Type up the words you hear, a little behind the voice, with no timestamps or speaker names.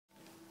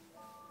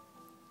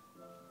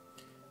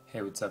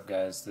Hey, what's up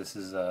guys? This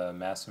is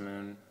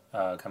Masamoon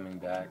coming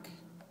back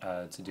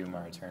to do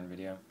my return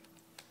video.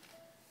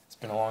 It's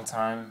been a long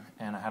time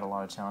and I had a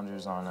lot of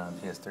challenges on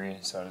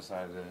PS3, so I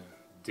decided to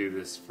do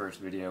this first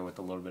video with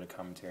a little bit of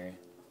commentary.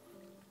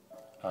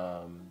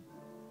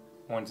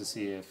 Wanted to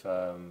see if,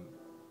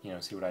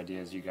 see what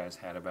ideas you guys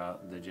had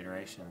about the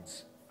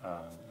generations.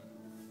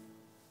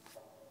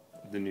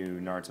 The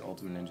new Naruto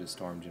Ultimate Ninja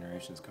Storm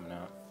generations coming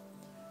out.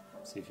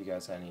 See if you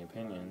guys had any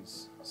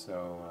opinions.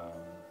 So,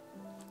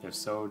 if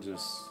so,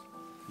 just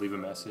leave a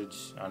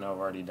message. I know I've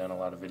already done a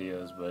lot of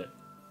videos, but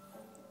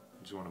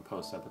I just want to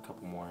post up a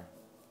couple more.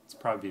 It's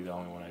probably the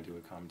only one I do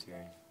with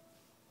commentary.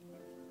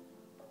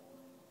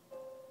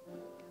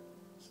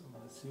 So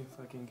let's see if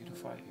I can get a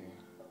fight here.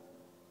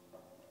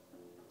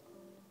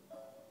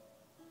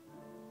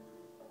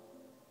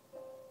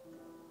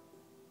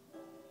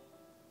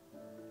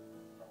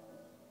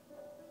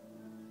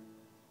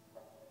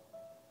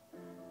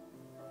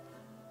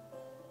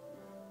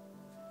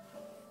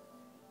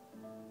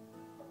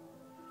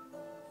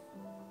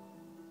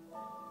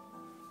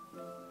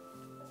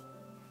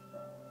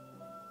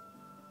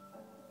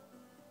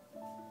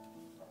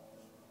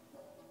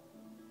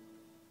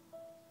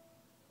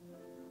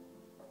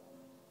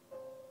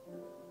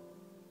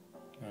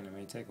 Man, it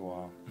may take a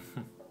while.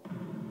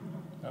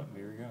 Oh,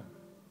 here we go.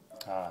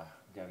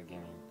 Got a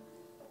game.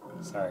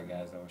 Sorry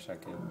guys, I wish I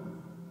could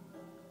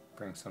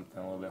bring something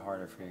a little bit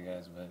harder for you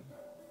guys, but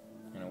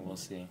we'll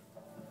see.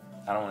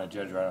 I don't want to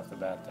judge right off the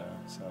bat though,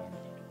 so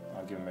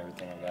I'll give them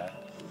everything I got.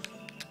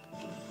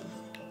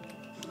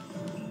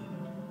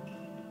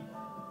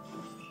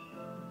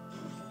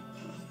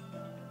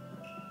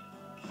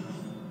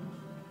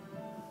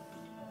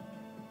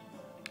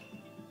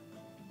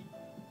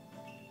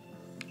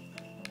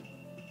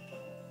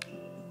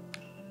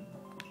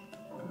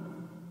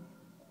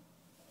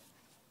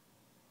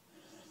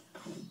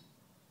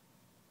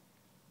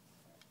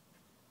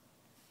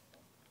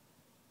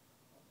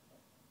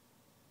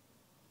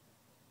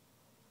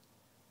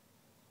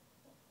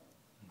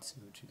 Let's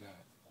see what you got.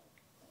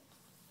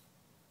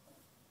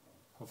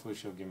 Hopefully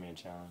she'll give me a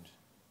challenge.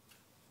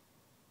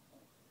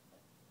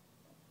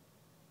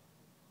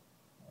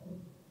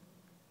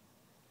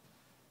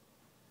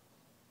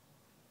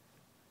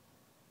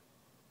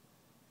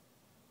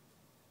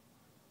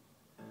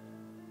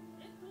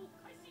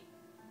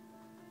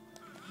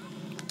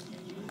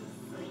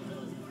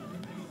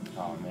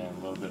 Oh man,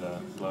 a little bit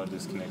of low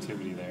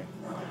disconnectivity there.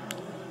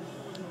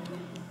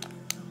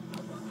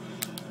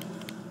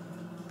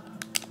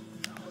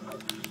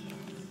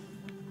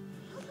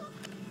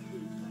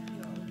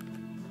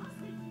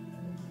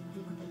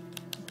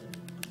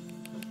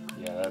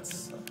 Yeah,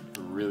 that's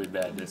really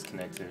bad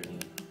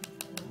disconnectivity.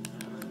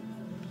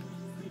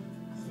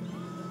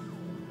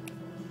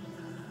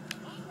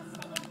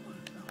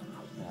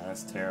 Yeah,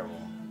 that's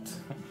terrible.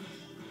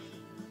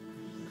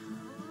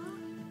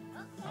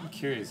 I'm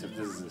curious if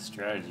this is a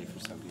strategy for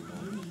some people.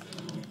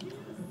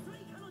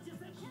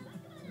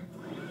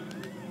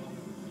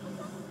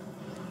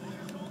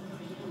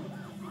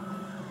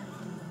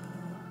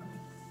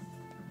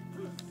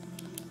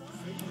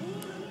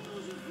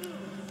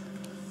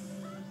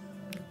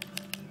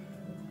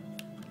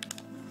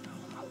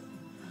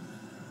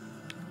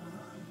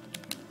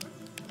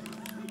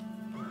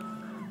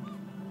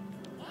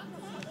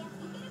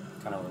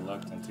 Kind of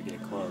reluctant to get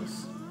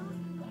close.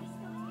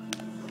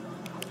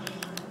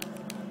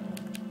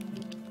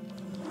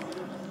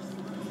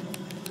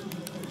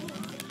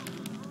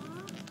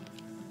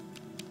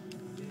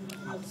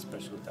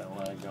 Especially with that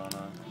lag going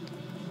on.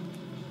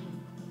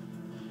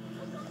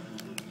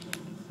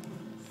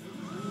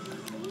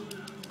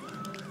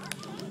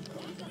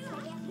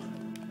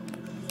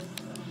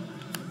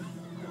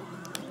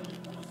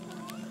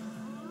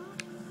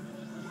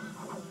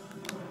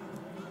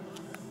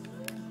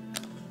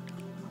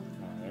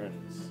 There it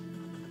is.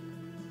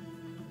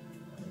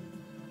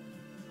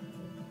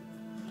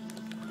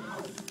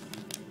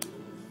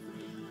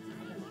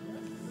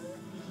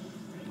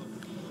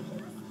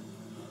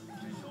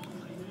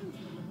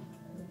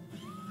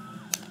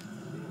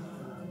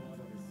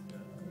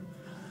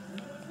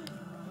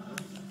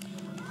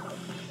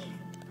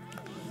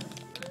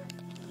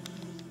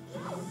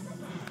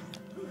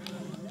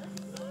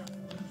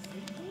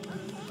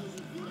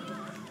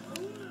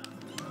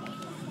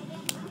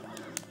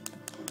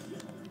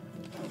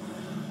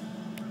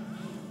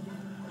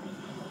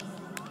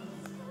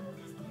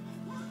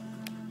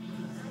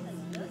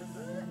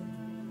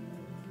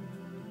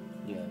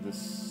 Yeah,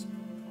 this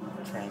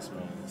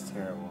transmitting is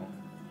terrible.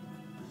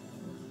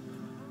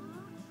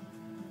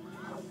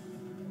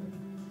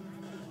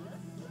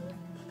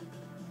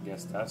 I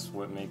guess that's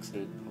what makes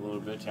it a little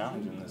bit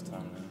challenging this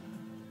time then.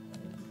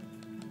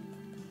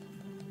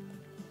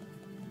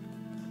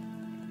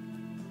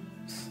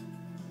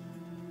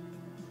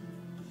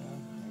 Yeah,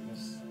 I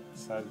guess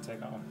decided to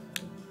take off.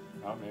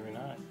 Oh, maybe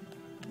not.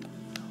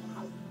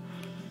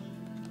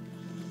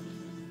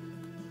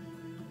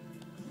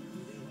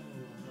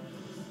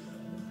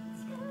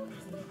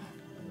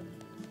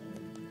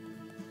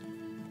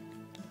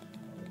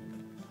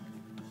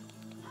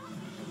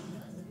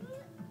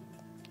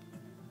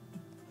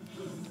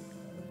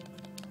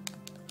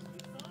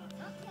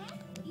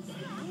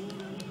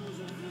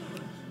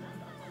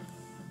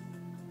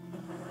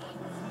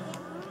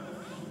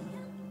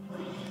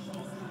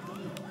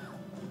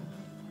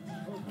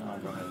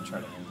 me try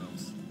to end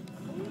this.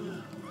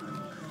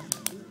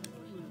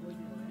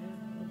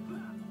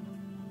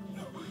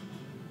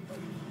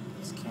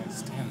 Just can't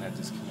stand that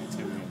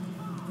disconnectivity.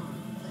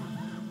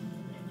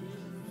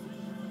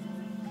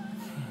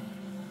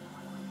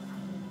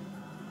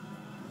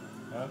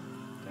 Oh,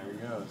 there he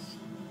goes.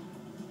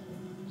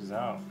 He's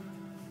out.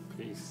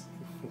 Peace.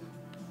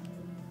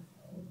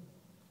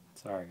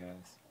 Sorry,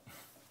 guys.